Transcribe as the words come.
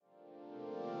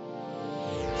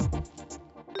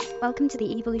Welcome to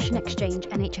the Evolution Exchange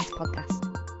NHS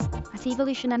podcast. At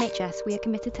Evolution NHS, we are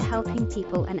committed to helping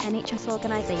people and NHS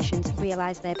organisations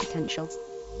realise their potential.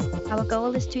 Our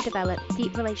goal is to develop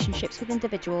deep relationships with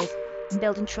individuals and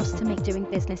building trust to make doing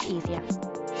business easier.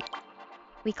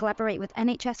 We collaborate with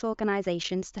NHS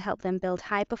organisations to help them build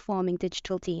high-performing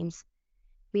digital teams.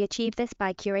 We achieve this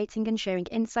by curating and sharing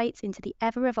insights into the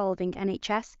ever-evolving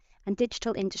NHS and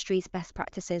digital industry's best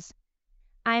practices.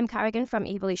 I am Carrigan from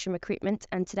Evolution Recruitment,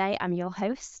 and today I'm your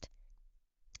host.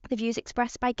 The views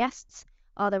expressed by guests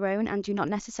are their own and do not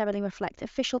necessarily reflect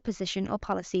official position or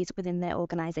policies within their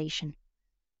organisation.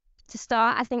 To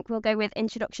start, I think we'll go with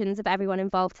introductions of everyone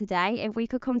involved today. If we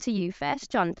could come to you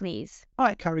first, John, please.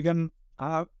 Hi, Carrigan.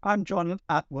 I'm John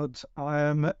Attwood. I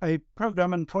am a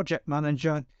programme and project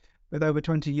manager with over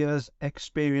 20 years'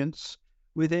 experience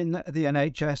within the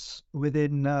NHS,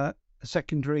 within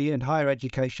secondary and higher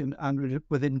education, and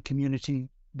within community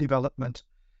development.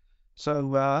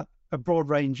 So a broad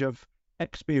range of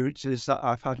experiences that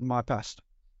I've had in my past.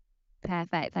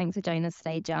 Perfect. Thanks for joining us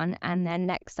today, John. And then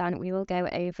next on, we will go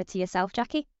over to yourself,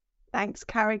 Jaki. Thanks,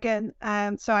 Carrigan. So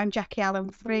I'm Jaki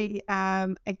Allen-Free.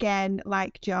 Again,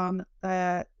 like John,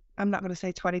 I'm not going to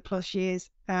say 20 plus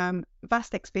years,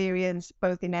 vast experience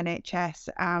both in NHS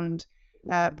and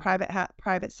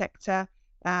private sector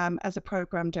as a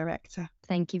programme director.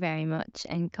 Thank you very much.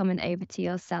 And coming over to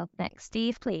yourself next,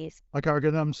 Steve, please. Hi,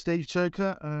 Carrigan. I'm Steve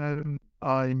Chokr.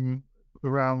 I'm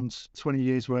around 20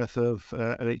 years worth of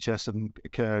NHS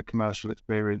and commercial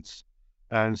experience,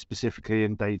 and specifically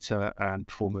in data and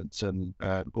performance and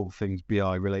all things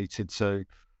BI related. So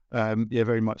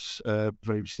very much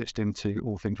stitched into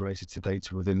all things related to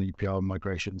data within the EPR and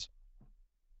migrations.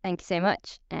 Thank you so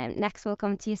much. Next we'll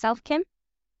come to yourself, Kim.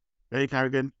 Hey,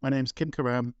 Carrigan. My name's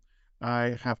Karam.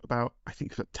 I have about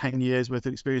 10 years worth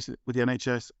of experience with the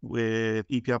NHS with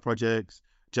EPR projects,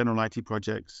 general IT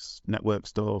projects, network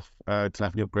stuff,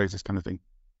 telephony upgrades, this kind of thing.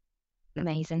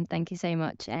 Amazing. Thank you so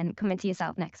much. And coming to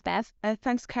yourself next, Bev.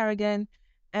 Thanks, Carrigan.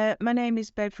 My name is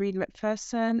Bev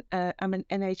Reid-McPherson. I'm an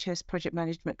NHS project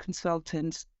management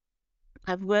consultant.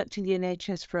 I've worked in the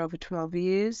NHS for over 12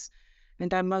 years,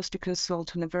 and I'm mostly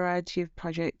consult on a variety of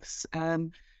projects,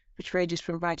 which ranges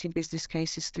from writing business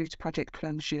cases through to project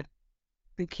closure.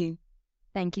 Thank you.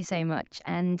 Thank you so much.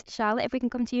 And Charlotte, if we can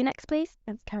come to you next, please.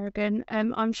 Thanks, Carrigan.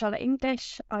 I'm Charlotte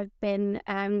English. I've been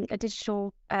a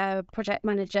digital project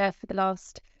manager for the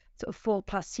last sort of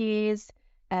 4+ years.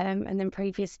 And then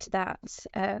previous to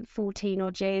that, 14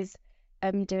 odd years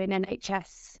doing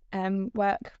NHS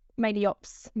work, mainly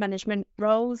ops management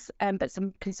roles, but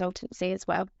some consultancy as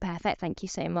well. Perfect. Thank you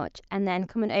so much. And then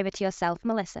coming over to yourself,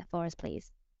 Melissa, for us,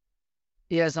 please.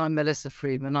 Yes, I'm Melissa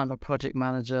Freedman. I'm a project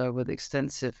manager with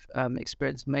extensive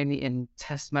experience mainly in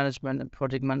test management and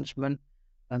project management.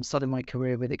 Started my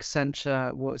career with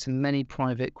Accenture, worked in many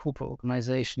private corporate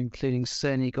organisations, including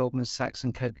Sony, Goldman Sachs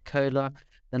and Coca-Cola.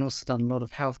 Then also done a lot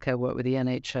of healthcare work with the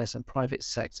NHS and private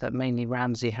sector, mainly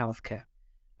Ramsay Healthcare.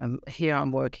 Here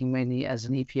I'm working mainly as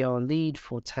an EPR lead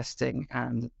for testing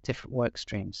and different work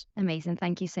streams. Amazing.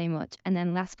 Thank you so much. And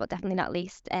then last but definitely not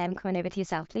least, coming over to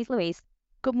yourself, please, Louise.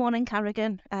 Good morning,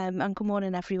 Carrigan, and good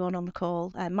morning, everyone on the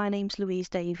call. My name's Louise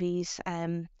Davies.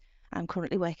 I'm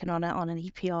currently working on an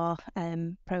EPR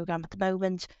programme at the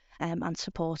moment and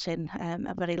supporting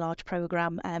a very large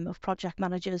programme of project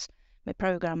managers, my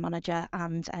programme manager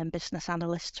and business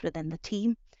analysts within the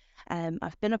team.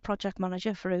 I've been a project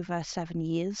manager for over 7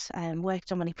 years,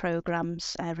 worked on many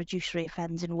programmes, reduced rate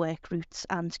offending work routes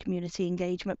and community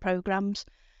engagement programmes.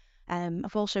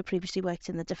 I've also previously worked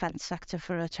in the defence sector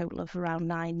for a total of around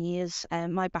 9 years.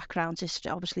 My background is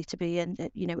obviously to be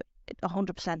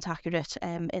 100% accurate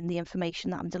in the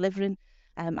information that I'm delivering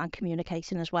and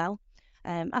communicating as well.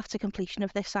 After completion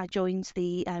of this, I joined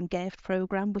the GIFT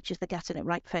programme, which is the Getting It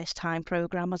Right First Time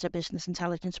programme, as a business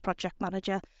intelligence project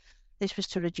manager. This was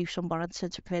to reduce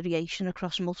unwarranted variation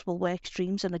across multiple work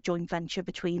streams and a joint venture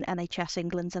between NHS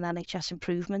England and NHS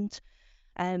Improvement.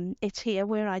 It's here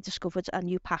where I discovered a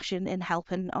new passion in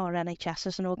helping our NHS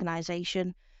as an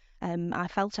organisation. I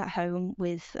felt at home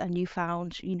with a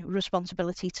newfound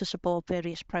responsibility to support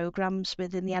various programmes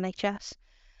within the NHS.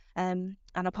 And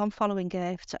upon following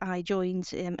GIFT, I joined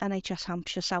NHS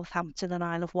Hampshire, Southampton and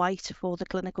Isle of Wight for the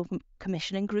Clinical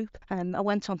Commissioning Group. I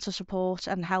went on to support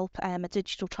and help a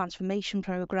digital transformation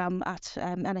programme at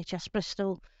NHS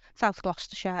Bristol, South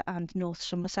Gloucestershire and North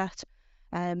Somerset.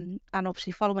 And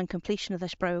obviously following completion of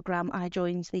this programme, I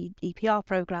joined the EPR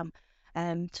programme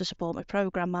to support my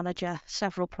programme manager,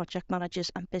 several project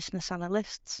managers and business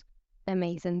analysts.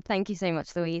 Amazing. Thank you so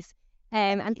much, Louise.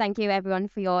 And thank you everyone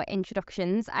for your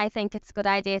introductions. I think it's a good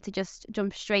idea to just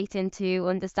jump straight into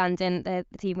understanding the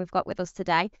team we've got with us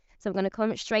today. So I'm going to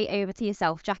come straight over to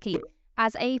yourself, Jaki.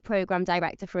 As a programme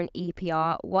director for an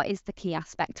EPR, what is the key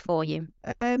aspect for you?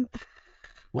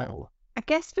 Well, I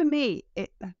guess for me,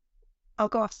 I'll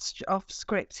go off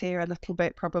script here a little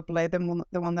bit, probably the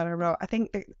one that I wrote. I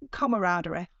think the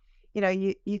camaraderie.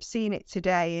 You've seen it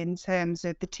today in terms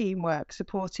of the teamwork,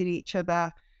 supporting each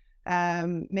other,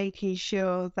 making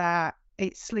sure that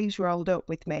it's sleeves rolled up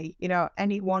with me.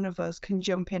 Any one of us can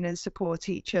jump in and support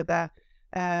each other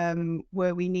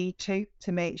where we need to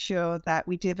make sure that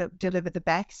we deliver the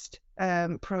best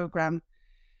program.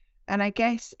 And I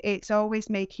guess it's always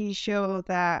making sure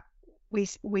that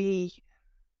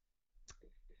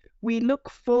we look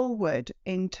forward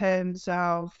in terms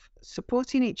of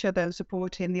supporting each other and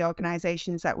supporting the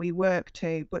organisations that we work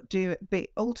to, but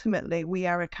ultimately we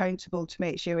are accountable to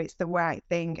make sure it's the right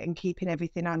thing and keeping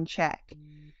everything on check.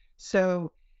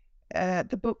 So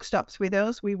the buck stops with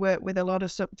us. We work with a lot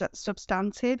of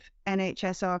substantive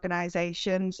NHS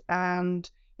organisations, and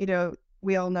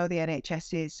we all know the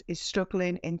NHS is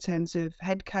struggling in terms of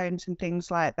headcount and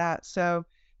things like that. So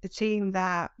the team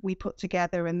that we put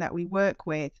together and that we work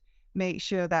with make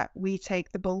sure that we take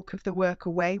the bulk of the work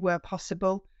away where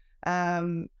possible,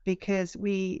 because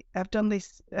we have done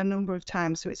this a number of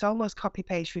times. So it's almost copy,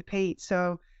 paste, repeat.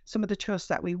 So some of the trusts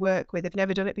that we work with have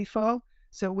never done it before.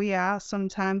 So we are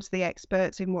sometimes the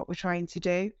experts in what we're trying to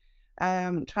do.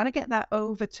 Trying to get that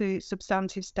over to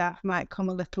substantive staff might come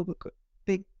a little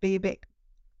bit, be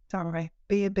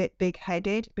a bit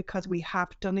big-headed because we have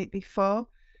done it before.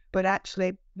 But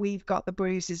actually, we've got the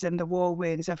bruises and the war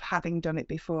wounds of having done it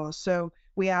before. So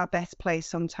we are best placed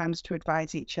sometimes to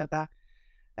advise each other.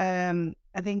 I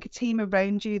think a team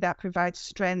around you that provides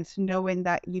strength, knowing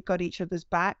that you've got each other's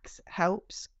backs,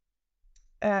 helps.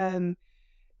 To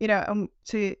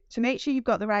make sure you've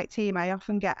got the right team, I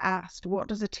often get asked, what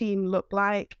does a team look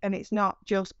like? And it's not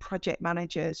just project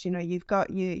managers. You've got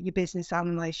your business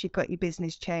analysts, you've got your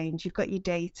business change, you've got your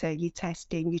data, your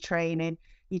testing, your training,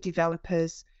 your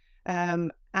developers.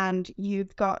 And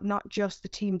you've got not just the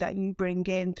team that you bring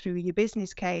in through your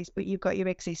business case, but you've got your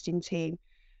existing team.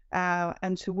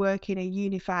 And to work in a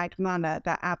unified manner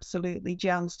that absolutely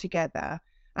gels together.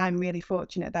 I'm really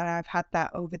fortunate that I've had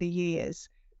that over the years,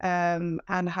 and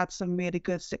had some really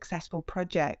good successful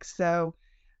projects. So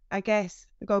I guess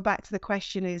go back to the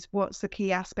question is, what's the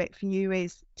key aspect for you?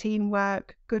 Is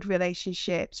teamwork, good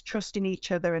relationships, trusting each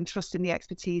other and trusting the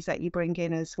expertise that you bring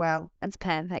in as well. That's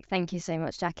perfect. Thank you so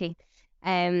much, Jaki.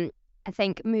 I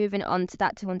think moving on to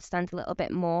that to understand a little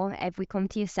bit more, if we come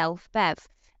to yourself, Bev,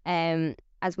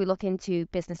 as we look into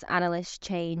business analyst,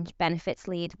 change, benefits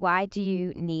lead, why do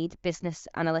you need business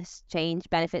analyst, change,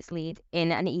 benefits lead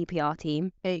in an EPR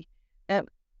team?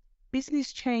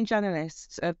 Business change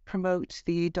analysts promote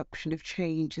the adoption of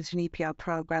change that an EPR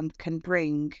program can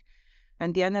bring,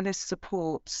 and the analyst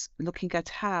supports looking at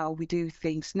how we do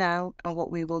things now and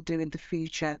what we will do in the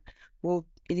future, or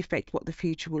in effect what the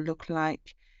future will look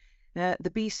like. The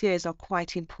BCAs are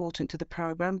quite important to the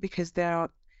program because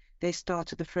they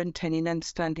start at the front end in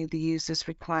understanding the user's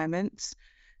requirements.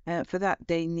 For that,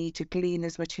 they need to glean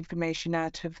as much information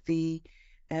out of the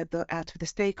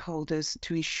stakeholders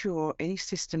to ensure any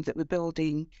system that we're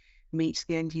building meets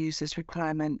the end user's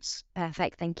requirements.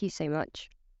 Perfect. Thank you so much.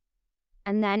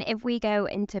 And then if we go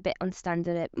into a bit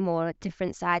understanding it more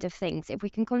different side of things, if we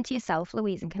can come to yourself,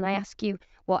 Louise, and can I ask you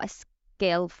what a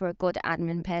skill for a good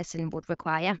admin person would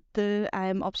require?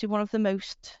 Obviously one of the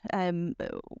most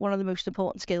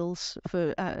important skills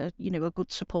for a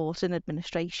good support and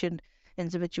administration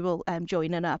individual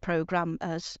joining our program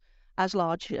as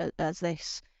large as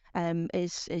this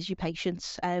is your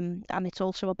patience, and it's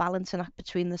also a balancing act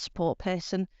between the support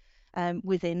person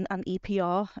within an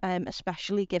EPR,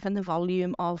 especially given the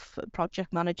volume of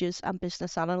project managers and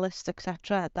business analysts,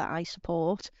 etc., that I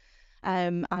support,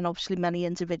 and obviously many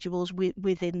individuals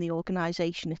within the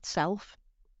organisation itself.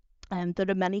 There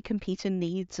are many competing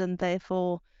needs, and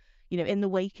therefore, in the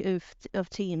wake of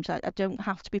teams, I don't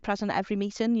have to be present at every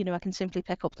meeting. I can simply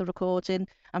pick up the recording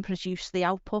and produce the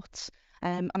outputs,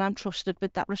 and I'm trusted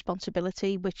with that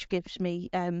responsibility, which gives me,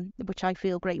 which I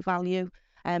feel great value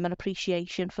and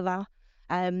appreciation for that.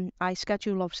 I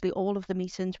schedule obviously all of the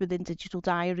meetings within digital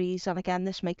diaries, and again,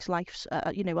 this makes life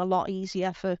a lot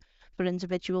easier for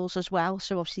individuals as well.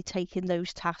 So obviously taking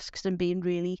those tasks and being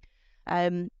really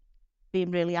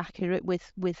accurate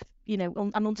with an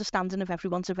understanding of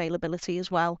everyone's availability as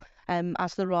well,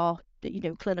 as there are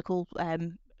clinical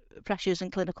pressures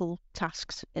and clinical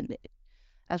tasks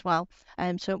as well.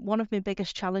 So one of my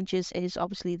biggest challenges is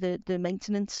obviously the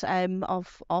maintenance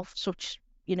of such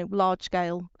large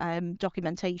scale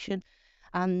documentation.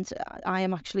 And I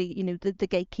am actually the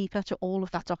gatekeeper to all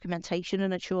of that documentation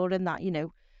and ensuring that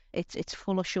it's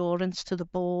full assurance to the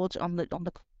board on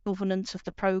the governance of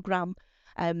the programme,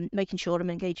 making sure I'm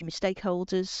engaging with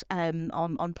stakeholders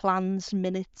on plans,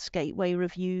 minutes, gateway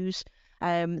reviews.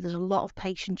 There's a lot of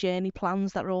patient journey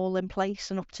plans that are all in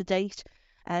place and up to date.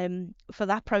 For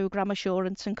that programme,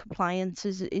 assurance and compliance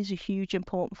is a huge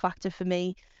important factor for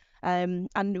me. And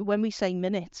when we say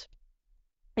minutes,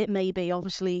 it may be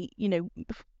obviously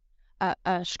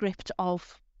a script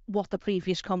of what the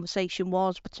previous conversation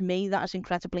was, but to me that is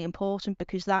incredibly important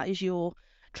because that is your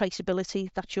traceability,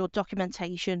 that's your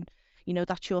documentation,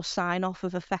 that's your sign off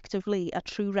of effectively a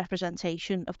true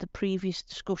representation of the previous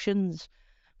discussions.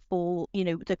 For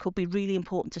there could be really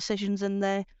important decisions in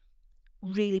there,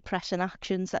 really pressing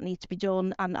actions that need to be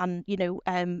done, and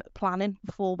planning,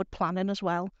 forward planning as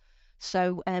well.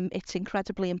 So it's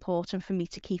incredibly important for me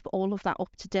to keep all of that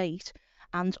up to date,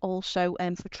 and also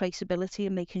for traceability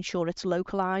and making sure it's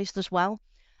localized as well.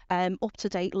 Up to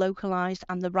date, localized,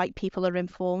 and the right people are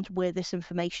informed where this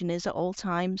information is at all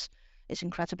times. It's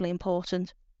incredibly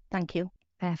important. Thank you.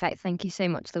 Perfect. Thank you so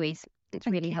much, Louise. It's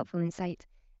Thank really you. helpful insight.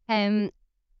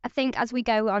 I think as we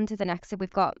go on to the next, so we've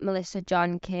got Melissa,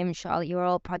 John, Kim, Charlotte, you're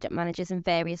all project managers in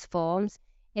various forms.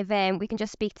 If we can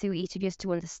just speak to each of you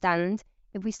to understand.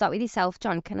 If we start with yourself,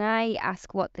 John, can I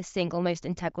ask what the single most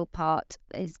integral part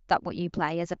is that what you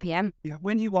play as a PM? Yeah,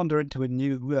 when you wander into a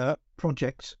new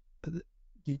project,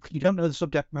 you don't know the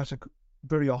subject matter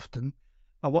very often.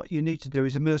 And what you need to do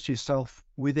is immerse yourself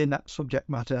within that subject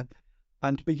matter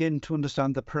and begin to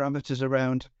understand the parameters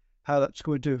around how that's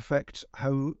going to affect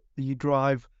how you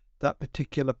drive that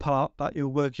particular part that you're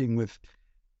working with.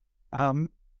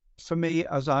 For me,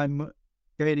 as I'm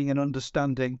gaining an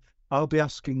understanding, I'll be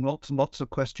asking lots and lots of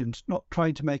questions, not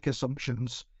trying to make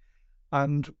assumptions.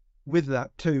 And with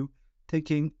that too,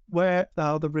 thinking, where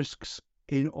are the risks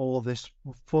in all of this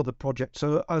for the project?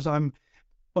 So as I'm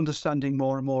understanding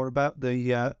more and more about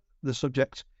the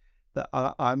subject that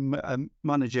I'm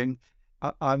managing,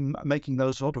 I'm making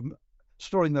those sort of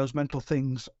storing those mental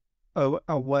things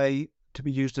away to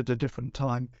be used at a different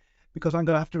time, because I'm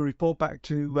going to have to report back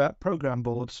to program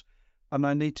boards, and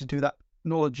I need to do that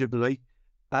knowledgeably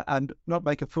and not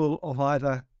make a fool of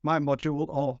either my module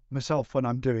or myself when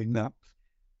I'm doing that.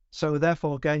 So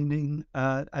therefore, gaining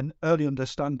an early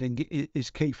understanding is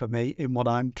key for me in what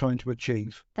I'm trying to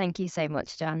achieve. Thank you so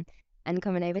much, John. And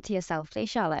coming over to yourself, please,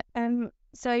 Charlotte.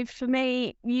 So for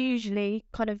me, usually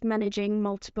kind of managing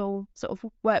multiple sort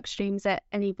of work streams at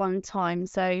any one time.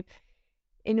 So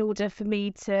in order for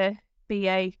me to be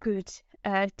a good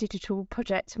digital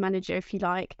project manager, if you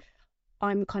like,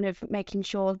 I'm kind of making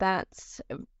sure that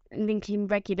linking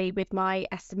regularly with my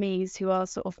SMEs, who are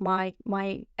sort of my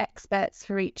experts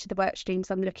for each of the work streams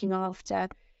I'm looking after,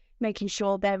 making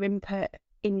sure their input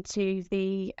into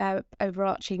the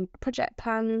overarching project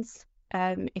plans,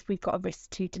 if we've got a risk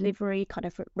to delivery, kind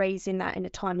of raising that in a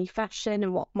timely fashion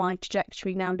and what my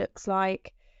trajectory now looks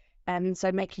like.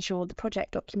 So making sure the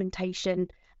project documentation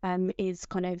is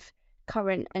kind of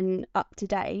current and up to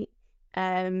date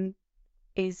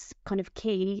is kind of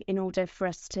key in order for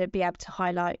us to be able to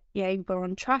highlight, yeah, we're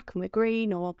on track and we're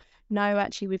green, or no,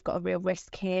 actually we've got a real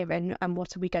risk here, and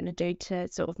what are we going to do to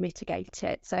sort of mitigate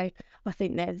it. So I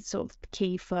think they're sort of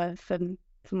key for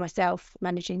myself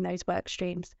managing those work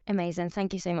streams. Amazing.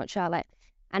 Thank you so much, Charlotte.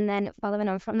 And then following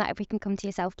on from that, if we can come to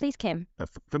yourself, please, Kim.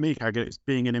 For me, Carrigan, it's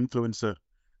being an influencer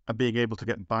and being able to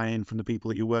get buy-in from the people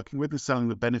that you're working with and selling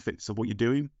the benefits of what you're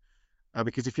doing.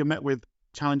 Because if you're met with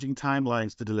challenging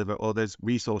timelines to deliver, or there's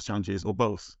resource challenges, or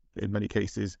both in many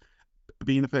cases,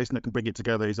 being the person that can bring it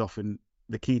together is often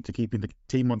the key to keeping the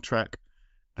team on track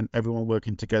and everyone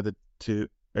working together to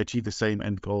achieve the same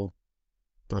end goal.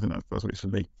 So I think that's what it's for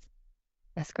me.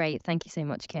 That's great. Thank you so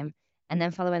much, Kim. And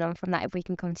then following on from that, if we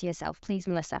can come to yourself, please,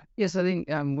 Melissa. Yes, I think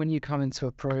when you come into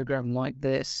a program like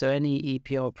this, so any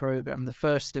EPR program, the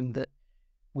first thing that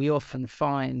we often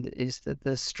find is that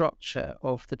the structure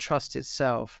of the trust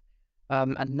itself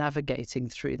and navigating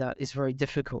through that is very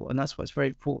difficult. And that's why it's very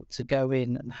important to go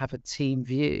in and have a team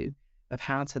view of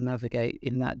how to navigate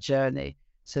in that journey.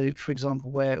 So, for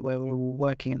example, where we're all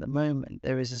working at the moment,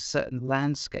 there is a certain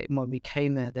landscape. When we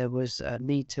came there was a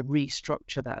need to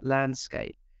restructure that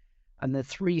landscape. And the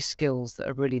three skills that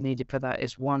are really needed for that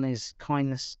is, one is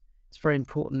kindness. It's very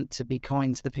important to be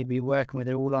kind to the people you're working with.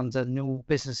 They're all under normal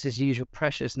business as usual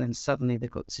pressures, and then suddenly they've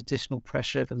got this additional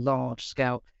pressure of a large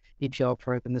scale EPR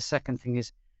program. The second thing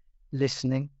is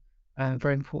listening.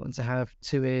 Very important to have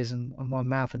two ears and one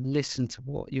mouth and listen to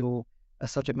what your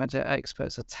subject matter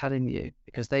experts are telling you,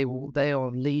 because they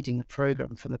are leading the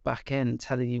program from the back end,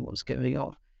 telling you what's going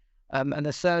on. And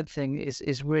the third thing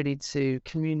is really to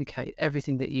communicate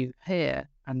everything that you hear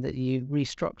and that you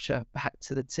restructure back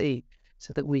to the team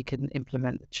so that we can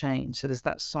implement the change. So there's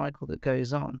that cycle that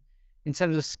goes on. In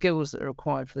terms of skills that are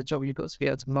required for the job, you've got to be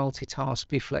able to multitask,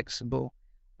 be flexible,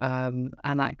 and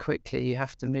act quickly. You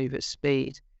have to move at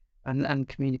speed. And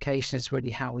communication is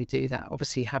really how we do that.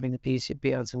 Obviously, having the ability to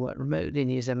be able to work remotely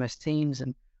and use MS Teams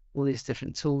and all these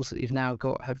different tools that you've now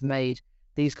got have made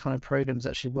these kind of programs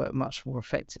actually work much more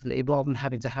effectively, rather than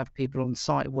having to have people on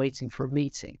site waiting for a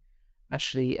meeting.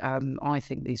 Actually, I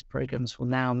think these programs will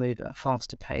now move at a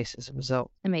faster pace as a result.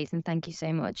 Amazing. Thank you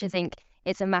so much. I think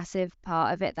it's a massive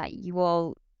part of it that you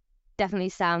all definitely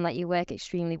sound like you work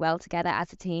extremely well together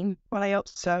as a team. Well, I hope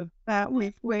so.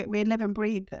 We live and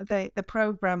breathe the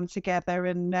program together,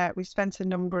 and we've spent a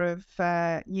number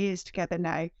of years together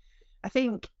now. I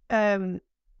think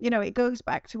it goes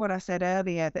back to what I said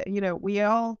earlier, that we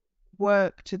all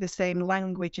work to the same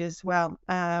language as well: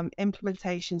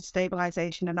 implementation,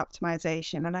 stabilization, and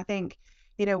optimization. And I think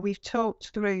we've talked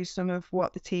through some of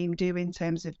what the team do in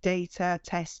terms of data,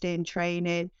 testing,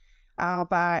 training,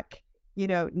 RBAC,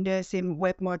 nursing,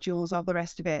 web modules, all the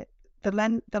rest of it. The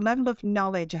level of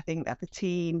knowledge I think that the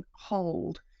team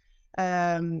hold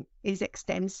is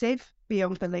extensive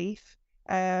beyond belief.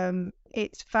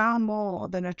 It's far more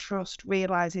than a trust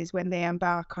realizes when they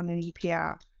embark on an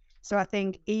EPR. So I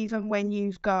think even when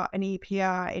you've got an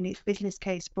EPR in its business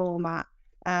case format,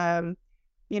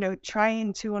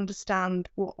 trying to understand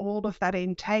what all of that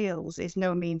entails is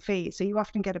no mean feat. So you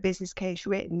often get a business case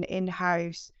written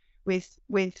in-house with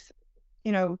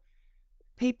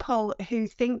people who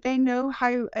think they know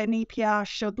how an EPR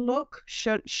should look,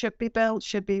 should be built,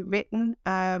 should be written.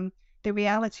 The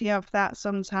reality of that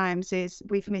sometimes is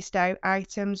we've missed out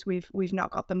items, we've not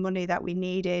got the money that we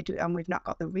needed, and we've not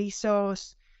got the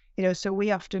resource. So we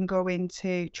often go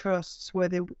into trusts where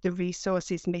the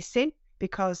resource is missing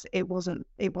because it wasn't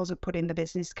put in the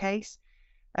business case.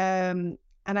 And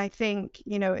I think,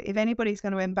 if anybody's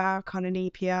going to embark on an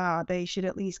EPR, they should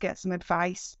at least get some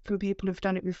advice from people who've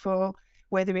done it before,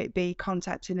 whether it be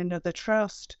contacting another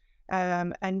trust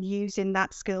and using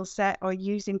that skill set, or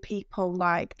using people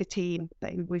like the team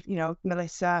that we've,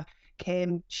 Melissa,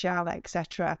 Kim, Charlotte,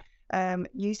 etc.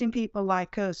 Using people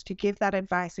like us to give that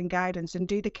advice and guidance and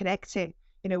do the connecting.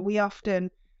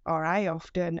 I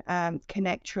often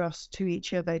connect trusts to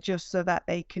each other just so that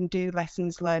they can do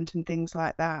lessons learned and things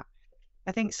like that.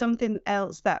 I think something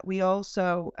else that we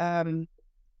also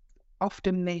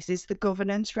often miss is the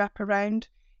governance wraparound.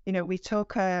 We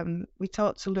talked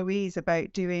to Louise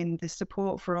about doing the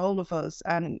support for all of us,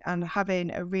 and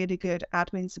having a really good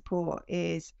admin support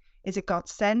is a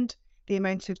godsend. The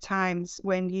amount of times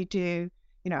when you do,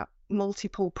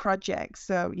 multiple projects.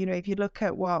 So, if you look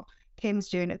at what Kim's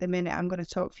doing at the minute, I'm going to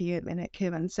talk for you in a minute,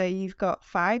 Kim, and say you've got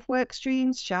 5 work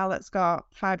streams. Charlotte's got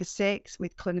 5 or 6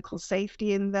 with clinical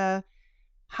safety in there.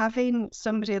 Having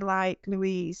somebody like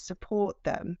Louise support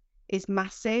them is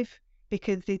massive,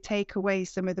 because they take away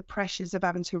some of the pressures of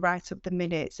having to write up the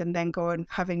minutes and then go and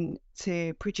having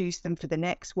to produce them for the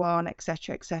next one,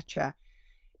 etc., etc.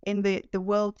 In the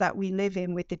world that we live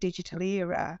in with the digital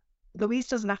era, Louise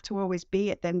doesn't have to always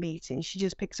be at their meetings. She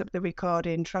just picks up the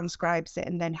recording, transcribes it,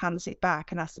 and then hands it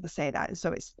back and asks them to say that. And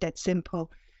so it's dead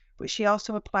simple. But she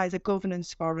also applies a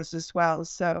governance for us as well.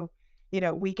 So,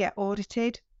 we get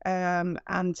audited,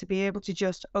 and to be able to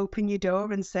just open your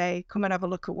door and say, come and have a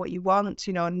look at what you want,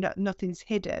 nothing's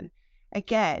hidden,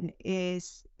 again,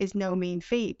 is no mean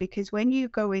feat. Because when you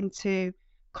go into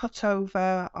cut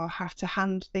over or have to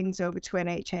hand things over to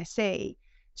NHSE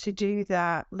to do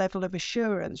that level of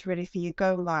assurance ready for your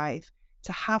go live,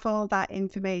 to have all that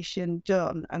information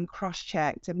done and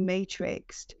cross-checked and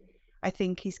matrixed, I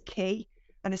think is key.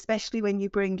 And especially when you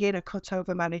bring in a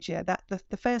cutover manager, that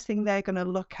the first thing they're going to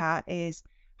look at is,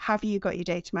 have you got your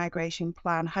data migration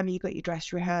plan? Have you got your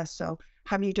dress rehearsal?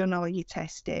 Have you done all your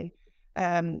testing?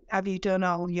 Have you done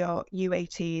all your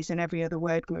UATs and every other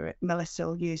word Melissa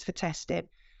will use for testing?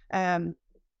 And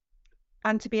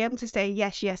to be able to say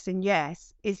yes, yes, and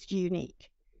yes is unique.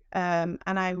 And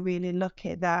I really look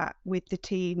at that with the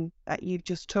team that you've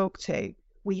just talked to.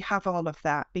 We have all of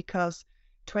that because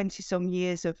 20 some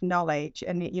years of knowledge,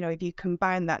 and if you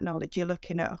combine that knowledge, you're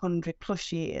looking at 100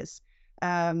 plus years.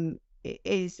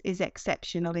 Is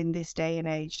exceptional in this day and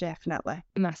age, definitely.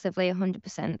 Massively,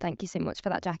 100%. Thank you so much for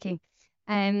that, Jackie.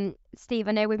 Steve,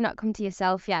 I know we've not come to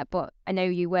yourself yet, but I know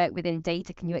you work within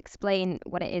data. Can you explain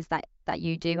what it is that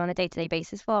you do on a day-to-day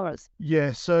basis for us?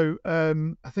 Yeah, so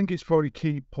I think it's probably a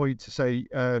key point to say,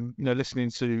 listening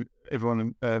to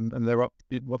everyone and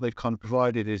what they've kind of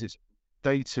provided is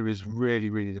data is really,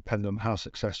 really dependent on how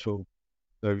successful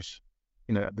those,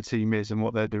 the team is and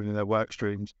what they're doing in their work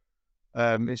streams.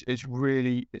 It's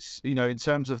in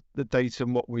terms of the data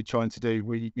and what we're trying to do,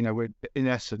 we're in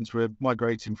essence, we're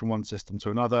migrating from one system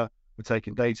to another. We're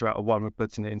taking data out of one, we're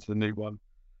putting it into the new one.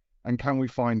 And can we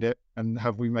find it? And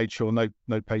have we made sure no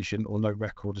patient or no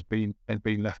record has been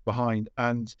left behind?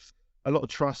 And a lot of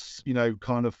trusts,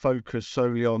 kind of focus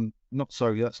solely on, not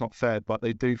solely, that's not fair, but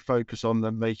they do focus on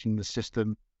them making the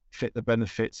system fit the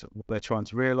benefits of what they're trying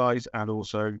to realise, and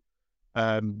also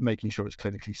making sure it's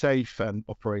clinically safe and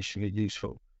operationally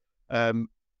useful.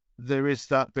 There is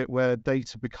that bit where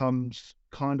data becomes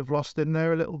kind of lost in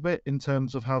there a little bit in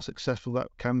terms of how successful that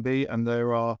can be, and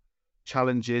there are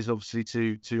challenges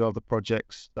obviously to other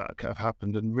projects that have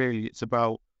happened, and really it's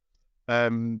about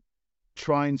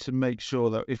trying to make sure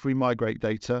that if we migrate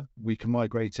data, we can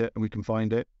migrate it and we can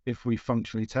find it. If we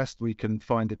functionally test, we can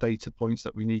find the data points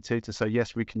that we need to say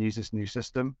yes, we can use this new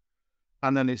system.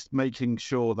 And then it's making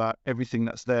sure that everything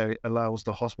that's there allows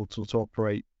the hospital to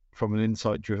operate from an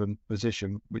insight-driven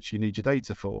position, which you need your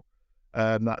data for.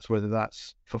 That's whether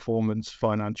that's performance,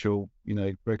 financial,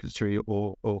 regulatory,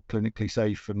 or clinically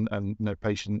safe and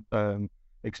patient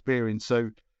experience. So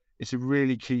it's a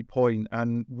really key point.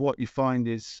 And what you find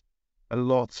is a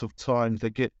lot of times they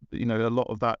get, a lot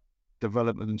of that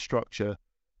development and structure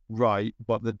right,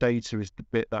 but the data is the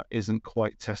bit that isn't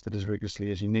quite tested as rigorously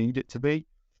as you need it to be.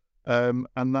 And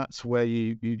that's where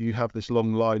you have this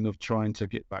long line of trying to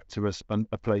get back to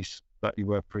a place that you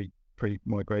were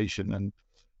pre-migration.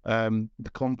 And the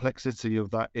complexity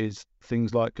of that is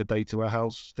things like a data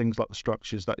warehouse, things like the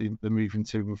structures that they're moving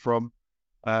to and from.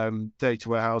 Data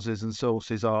warehouses and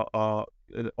sources are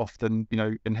often,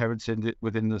 inherited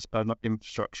within this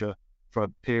infrastructure for a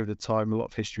period of time. A lot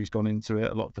of history's gone into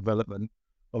it, a lot of development,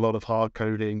 a lot of hard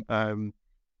coding.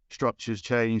 Structures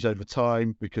change over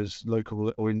time because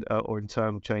local or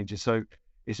internal changes. So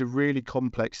it's a really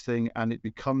complex thing, and it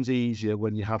becomes easier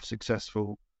when you have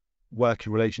successful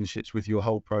working relationships with your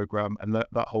whole program, and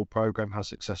that whole program has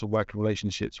successful working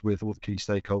relationships with all the key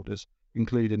stakeholders,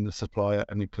 including the supplier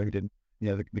and including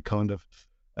the kind of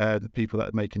the people that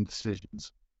are making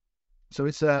decisions. So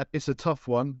it's a tough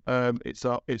one.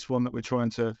 It's one that we're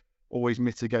trying to always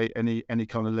mitigate any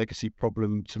kind of legacy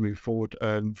problem to move forward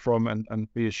from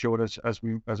and be assured as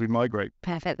we migrate.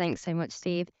 Perfect. Thanks so much,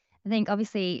 Steve. I think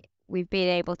obviously we've been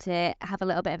able to have a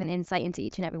little bit of an insight into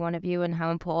each and every one of you and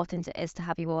how important it is to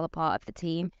have you all a part of the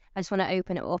team. I just want to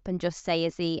open it up and just say,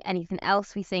 is there anything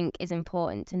else we think is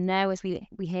important to know as we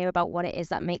hear about what it is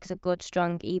that makes a good,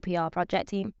 strong EPR project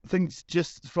team? I think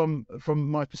just from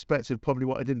my perspective, probably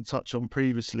what I didn't touch on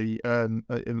previously,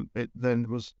 then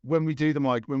was when we do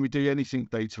anything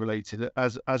data related,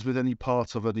 as with any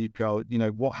part of an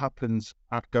EPR, what happens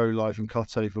at go live and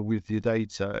cut over with your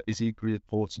data is equally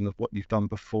important of what you've done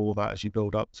before that as you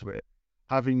build up to it.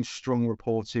 Having strong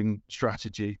reporting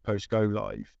strategy post go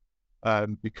live.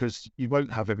 Because you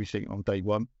won't have everything on day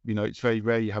one. It's very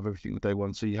rare you have everything on day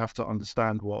one. So you have to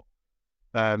understand what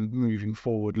moving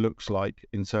forward looks like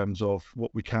in terms of what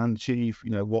we can achieve,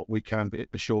 what we can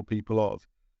assure people of,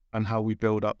 and how we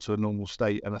build up to a normal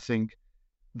state. And I think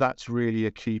that's really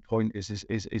a key point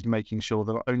is making sure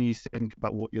that not only you think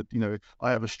about what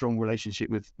I have a strong relationship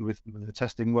with the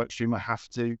testing work stream. I have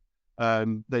to.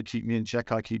 They keep me in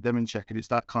check. I keep them in check. And it's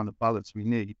that kind of balance we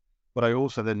need. But I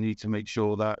also then need to make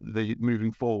sure that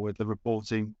moving forward, the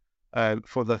reporting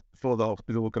for the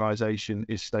organisation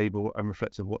is stable and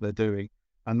reflective of what they're doing.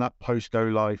 And that post go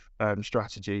live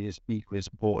strategy is equally as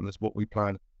important as what we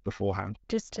plan beforehand.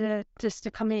 Just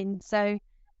to come in, so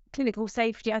clinical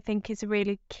safety, I think, is a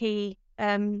really key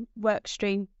work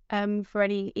stream for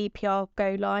any EPR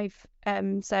go live.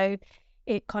 So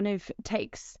it kind of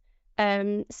takes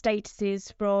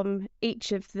statuses from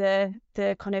each of the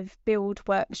kind of build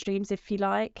work streams, if you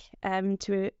like,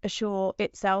 to assure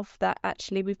itself that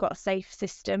actually we've got a safe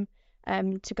system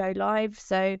to go live.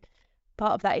 So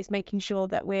part of that is making sure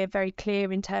that we're very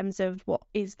clear in terms of what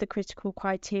is the critical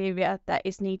criteria that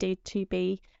is needed to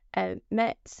be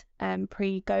met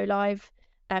pre go live.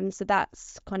 So that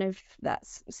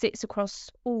sits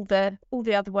across all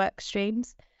the other work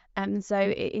streams. So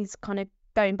it is kind of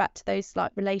going back to those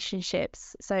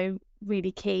relationships, so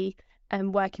really key,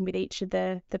 working with each of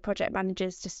the project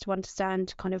managers just to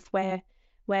understand kind of where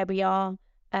we are.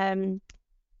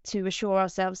 to assure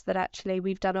ourselves that actually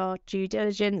we've done our due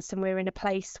diligence and we're in a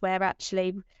place where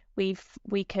actually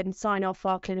we can sign off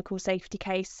our clinical safety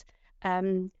case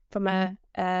from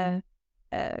a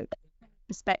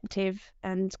perspective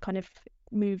and kind of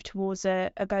move towards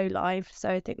a go live. So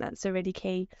I think that's a really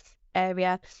key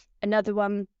area. Another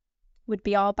one would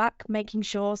be RBAC, making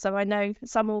sure. So I know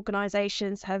some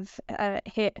organisations have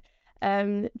hit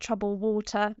troubled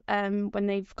water when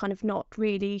they've kind of not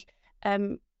really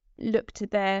looked at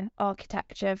their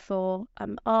architecture for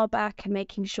RBAC, and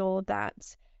making sure that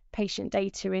patient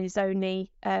data is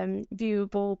only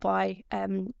viewable by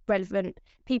relevant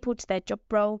people to their job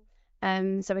role.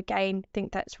 So again, I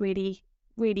think that's really,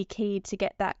 really key to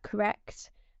get that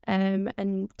correct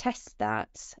and test that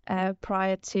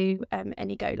prior to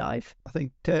any go live. I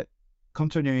think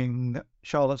continuing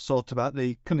Charlotte's thought about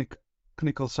the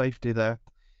clinical safety there,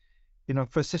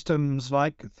 for systems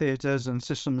like theatres and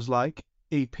systems like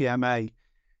EPMA,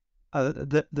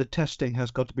 the testing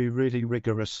has got to be really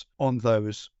rigorous on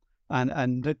those,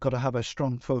 and they've got to have a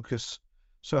strong focus.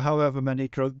 So however many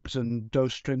drugs and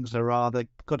dose strings there are, they've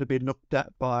got to be looked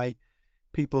at by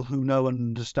people who know and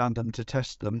understand them to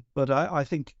test them. But I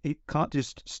think it can't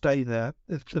just stay there.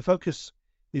 If the focus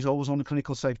is always on the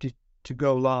clinical safety to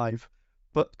go live,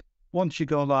 but once you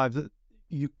go live,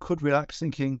 you could relax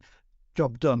thinking,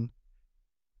 job done.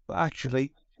 But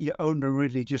actually, you're only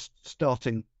really just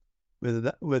starting with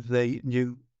the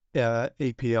new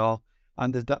EPR,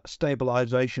 and that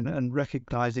stabilization and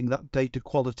recognizing that data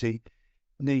quality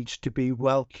needs to be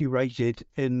well curated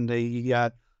in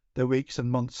the weeks and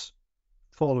months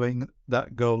following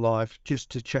that go live,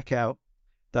 just to check out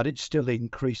that it's still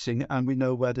increasing and we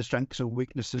know where the strengths and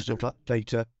weaknesses of that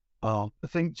data are. I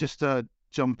think just to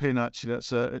jump in, actually,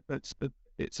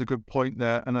 it's a good point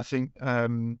there. And I think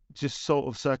just sort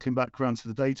of circling back around to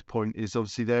the data point is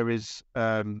obviously there is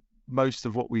most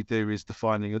of what we do is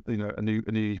defining a new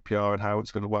EPR and how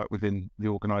it's going to work within the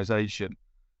organisation.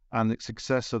 And the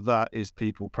success of that is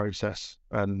people, process,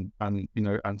 and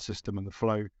system and the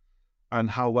flow, and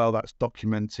how well that's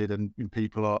documented and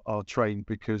people are trained.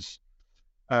 Because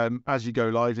as you go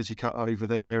live, as you cut over,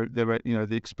 there are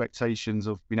the expectations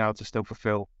of being able to still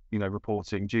fulfil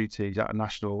reporting duties at a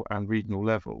national and regional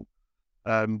level,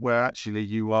 where actually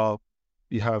you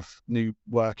have new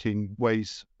working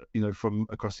ways from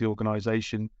across the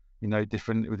organisation,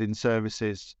 different within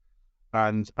services.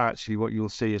 And actually what you'll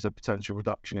see is a potential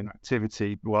reduction in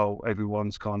activity while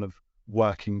everyone's kind of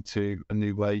working to a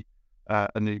new way,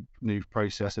 a new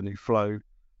process, a new flow.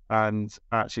 And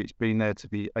actually it's been there to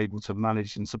be able to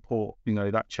manage and support,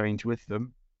 that change with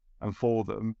them and for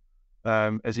them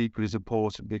as equally as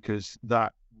important, because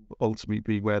that will ultimately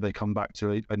be where they come back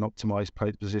to an optimized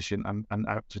position and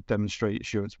out to demonstrate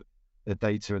assurance with their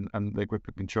data and their grip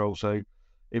and control. So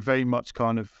it very much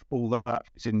kind of all that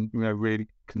is in, really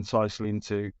concisely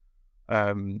into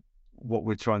what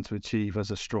we're trying to achieve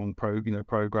as a strong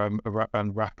program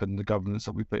and wrap and the governance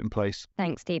that we put in place.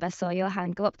 Thanks, Steve. I saw your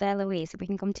hand go up there, Louise. If we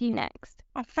can come to you next.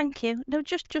 Oh, thank you. No,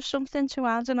 just something to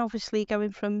add, and obviously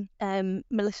going from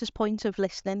Melissa's point of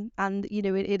listening, and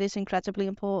it is incredibly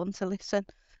important to listen.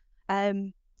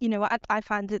 I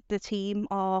find that the team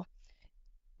are,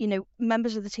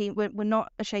 members of the team, we're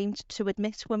not ashamed to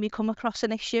admit when we come across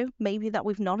an issue maybe that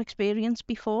we've not experienced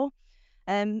before.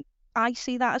 I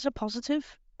see that as a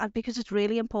positive, because it's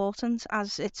really important,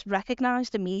 as it's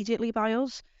recognised immediately by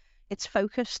us. It's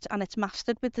focused and it's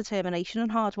mastered with determination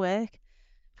and hard work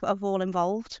of all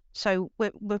involved. So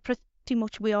we're pretty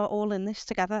much, we are all in this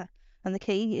together. And the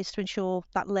key is to ensure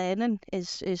that learning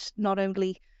is not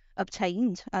only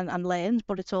obtained and learned,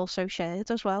 but it's also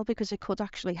shared as well, because it could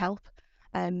actually help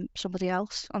somebody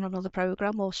else on another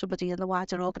programme or somebody in the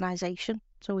wider organisation.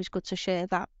 It's always good to share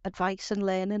that advice and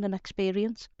learning and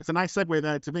experience. It's a nice segue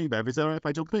there to me, Bev. Is that all right if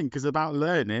I jump in? Because about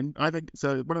learning, I think,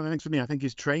 so one of the things for me, I think,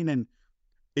 is training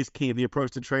is key, the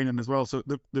approach to training as well. So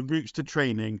the routes to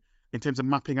training in terms of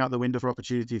mapping out the window for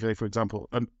opportunity, for example,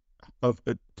 of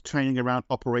training around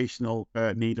operational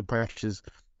need and pressures.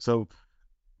 So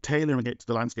tailoring it to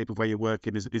the landscape of where you're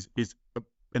working is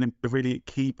a really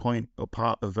key point or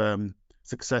part of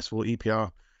successful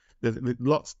EPR.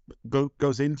 Lots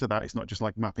goes into that. It's not just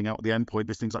like mapping out the endpoint.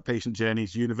 There's things like patient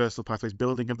journeys, universal pathways,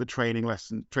 building of the training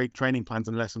training plans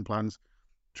and lesson plans,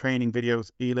 training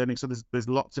videos, e-learning. So there's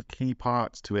lots of key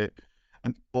parts to it,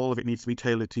 and all of it needs to be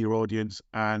tailored to your audience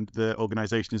and the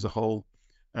organisation as a whole.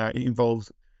 It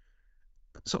involves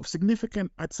sort of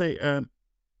significant, I'd say,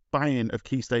 buy-in of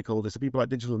key stakeholders, so people like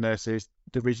digital nurses,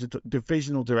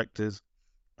 divisional directors,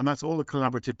 and that's all a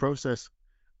collaborative process.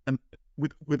 And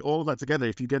with all of that together,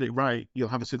 if you get it right, you'll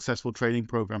have a successful training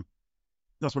program.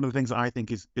 that's one of the things that I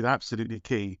think is absolutely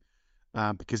key,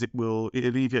 because it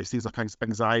alleviates things like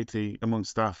anxiety among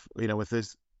staff.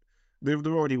 If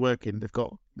they're already working, they've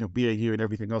got BAU and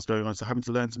everything else going on, so having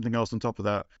to learn something else on top of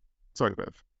that. Sorry,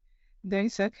 Bev. No,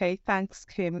 it's okay. Thanks,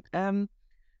 Kim.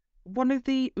 One of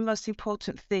the most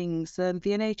important things, the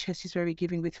NHS is very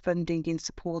giving with funding in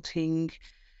supporting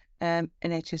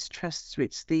NHS trusts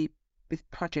with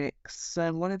projects.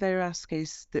 One of their asks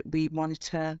is that we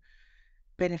monitor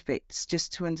benefits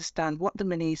just to understand what the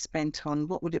money is spent on,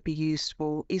 what would it be used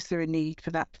for, is there a need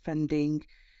for that funding,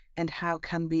 and how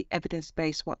can we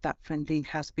evidence-base what that funding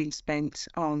has been spent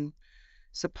on.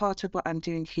 So part of what I'm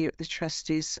doing here at the Trust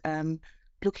is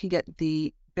looking at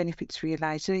the benefits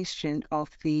realisation of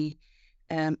the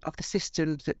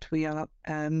systems that we are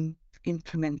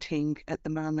implementing at the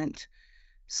moment.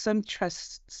 Some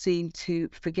trusts seem to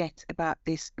forget about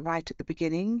this right at the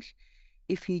beginning.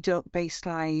 If you don't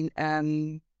baseline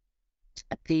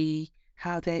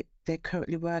how they're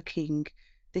currently working,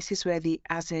 this is where the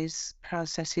as-is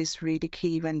process is really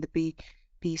key when the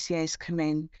BCAs come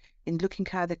in looking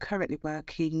how they're currently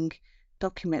working,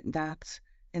 document that,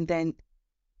 and then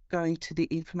going to the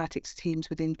informatics teams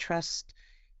within Trust,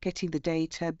 getting the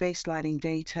data, baselining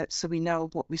data, so we know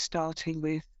what we're starting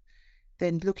with,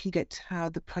 then looking at how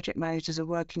the project managers are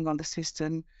working on the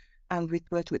system and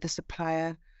working with the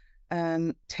supplier,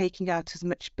 taking out as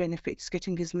much benefits,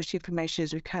 getting as much information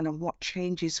as we can on what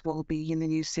changes will be in the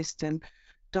new system,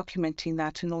 documenting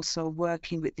that, and also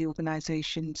working with the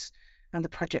organisations and the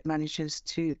project managers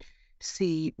to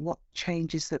see what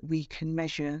changes that we can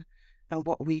measure and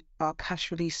what we are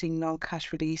cash releasing,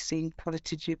 non-cash releasing,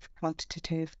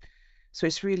 quantitative. So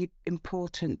it's really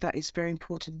important. That is very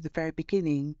important at the very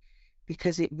beginning,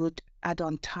 because it would add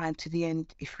on time to the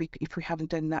end if we haven't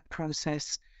done that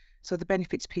process. So the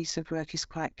benefits piece of work is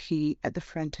quite key at the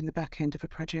front and the back end of a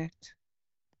project.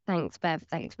 Thanks, Bev.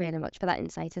 Thanks really much for that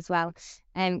insight as well.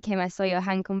 Kim, I saw your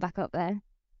hand come back up there.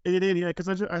 It did, yeah,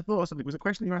 because I thought something. It was a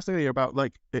question you asked earlier about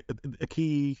like a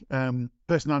key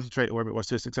personality trait or whatever it was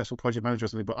to a successful project manager or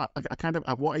something. But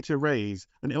I wanted to raise,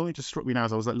 and it only just struck me now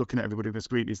as I was like looking at everybody on the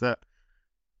screen, is that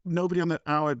nobody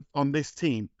on this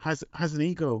team has an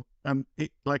ego.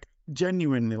 It like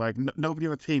genuinely, like nobody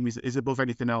on the team is above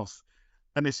anything else.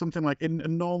 And it's something like in a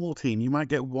normal team, you might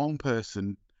get one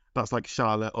person that's like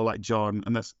Charlotte or like John,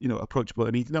 and that's approachable.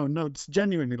 And it's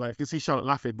genuinely like, you see Charlotte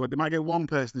laughing, but they might get one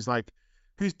person who's like,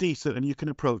 who's decent and you can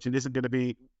approach and isn't going to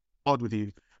be odd with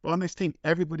you. But on this team,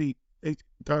 everybody,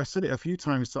 I've said it a few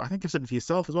times, so I think you've said it for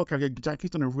yourself as well,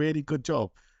 Jackie's done a really good job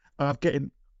of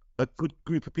getting a good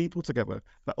group of people together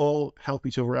that all help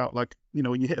each other out. Like,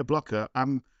 when you hit a blocker, I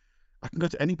can go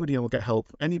to anybody and will get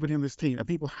help, anybody on this team. And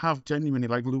people have genuinely,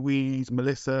 like Louise,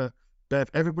 Melissa, Bev,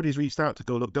 everybody's reached out to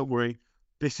go, look, don't worry,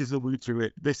 this is the route through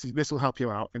it. This will help you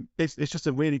out. And it's just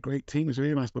a really great team. It's a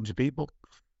really nice bunch of people.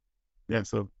 Yeah,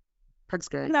 so thanks,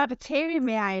 guys. I'll have a tear in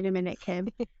my eye in a minute, Kim.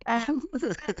 And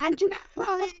you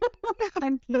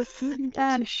know,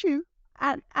 shoot.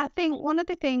 And I think one of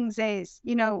the things is,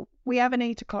 we have an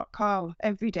 8 o'clock call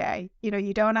every day.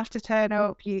 You don't have to turn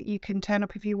up. You can turn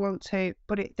up if you want to.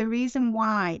 But the reason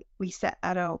why we set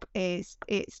that up is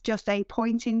it's just a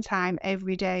point in time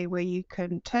every day where you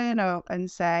can turn up and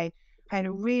say, I had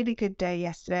a really good day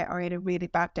yesterday, or I had a really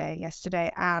bad day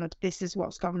yesterday, and this is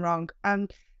what's gone wrong.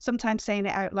 And sometimes saying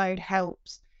it out loud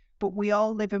helps. But we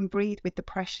all live and breathe with the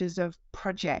pressures of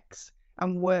projects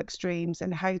and work streams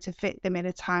and how to fit them in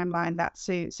a timeline that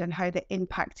suits and how they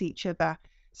impact each other.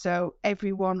 So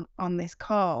everyone on this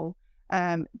call,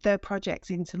 their projects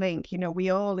interlink. We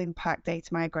all impact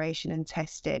data migration and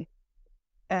testing.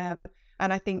 And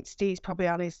I think Steve's probably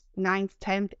on his 9th,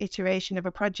 10th iteration of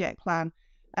a project plan.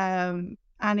 And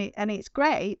it's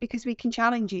great because we can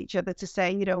challenge each other to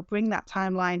say, bring that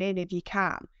timeline in if you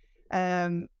can.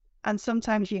 And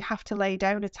sometimes you have to lay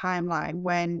down a timeline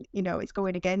when, it's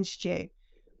going against you.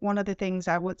 One of the things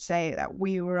I would say that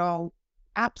we were all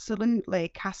absolutely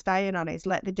cast iron on is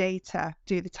let the data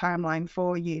do the timeline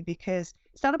for you, because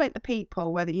it's not about the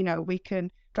people, whether, we can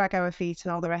drag our feet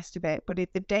and all the rest of it. But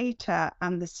if the data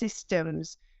and the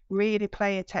systems really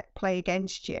play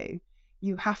against you,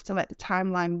 you have to let the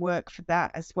timeline work for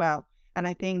that as well. And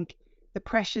I think the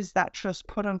pressures that trust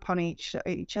put upon each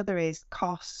other is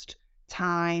cost,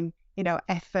 time,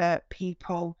 effort,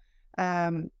 people,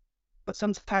 but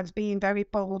sometimes being very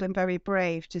bold and very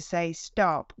brave to say,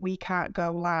 stop, we can't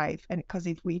go live, and because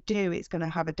if we do, it's going to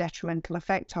have a detrimental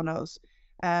effect on us,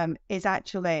 is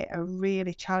actually a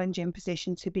really challenging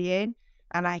position to be in.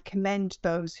 And I commend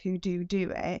those who do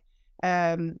it,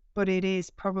 but it is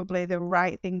probably the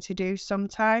right thing to do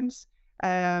sometimes.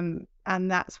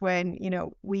 And that's when,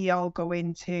 we all go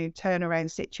into turnaround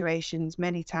situations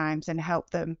many times and help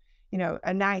them.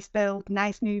 A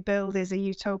nice new build is a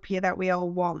utopia that we all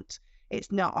want.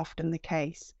 It's not often the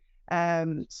case.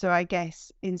 So I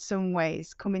guess in some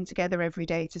ways, coming together every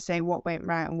day to say what went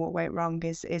right and what went wrong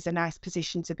is a nice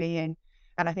position to be in.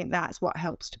 And I think that's what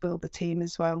helps to build the team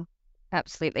as well.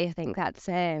 Absolutely. I think that's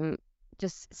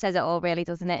just says it all, really,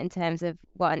 doesn't it, in terms of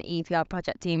what an EPR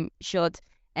project team should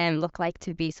look like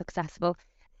to be successful.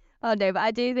 Oh no, but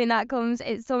I do think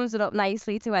it sums it up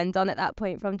nicely to end on at that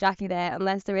point from Jackie there,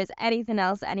 unless there is anything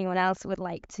else that anyone else would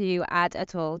like to add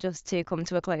at all, just to come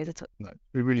to a close. No, it's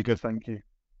been really good, thank you.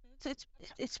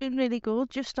 It's been really good,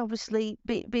 just obviously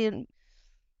being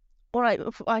all right.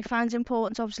 I find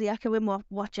important, obviously echoing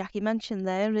what Jackie mentioned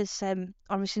there, is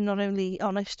obviously not only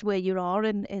honest where you are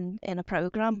in a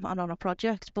programme and on a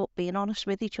project, but being honest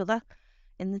with each other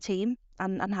in the team,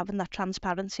 and having that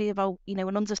transparency about,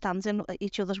 and understanding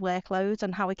each other's workload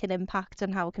and how it can impact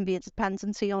and how it can be a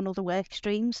dependency on other work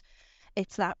streams.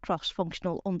 It's that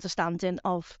cross-functional understanding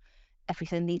of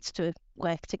everything needs to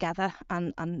work together,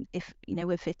 and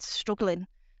if it's struggling,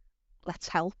 let's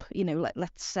help.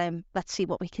 Let's see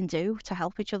what we can do to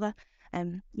help each other.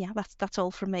 That's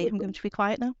all from me. I'm going to be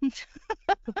quiet now.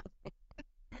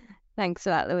 Thanks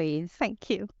for that, Louise. Thank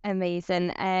you.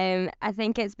 Amazing. I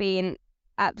think it's been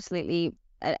absolutely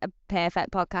a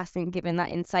perfect podcast in giving that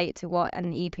insight to what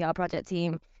an EPR project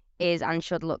team is and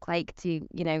should look like to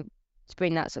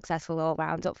bring that successful all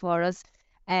round up for us.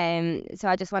 So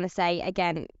I just want to say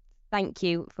again, thank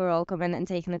you for all coming and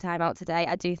taking the time out today.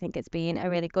 I do think it's been a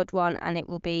really good one, and it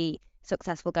will be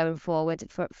successful going forward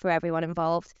for everyone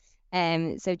involved.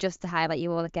 So just to highlight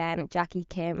you all again, Jackie,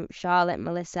 Kim, Charlotte,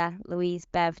 Melissa, Louise,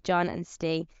 Bev, John and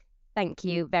Steve, thank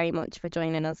you very much for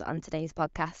joining us on today's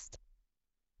podcast.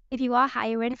 If you are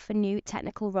hiring for new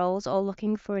technical roles or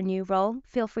looking for a new role,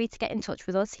 feel free to get in touch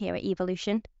with us here at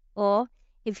Evolution. Or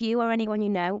if you or anyone you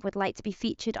know would like to be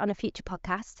featured on a future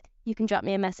podcast, you can drop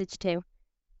me a message too.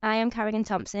 I am Carrigan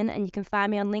Thompson, and you can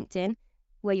find me on LinkedIn,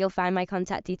 where you'll find my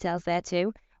contact details there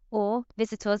too, or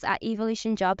visit us at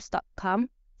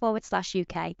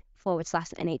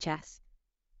evolutionjobs.com/UK/NHS.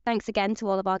 Thanks again to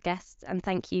all of our guests, and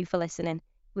thank you for listening.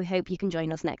 We hope you can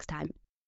join us next time.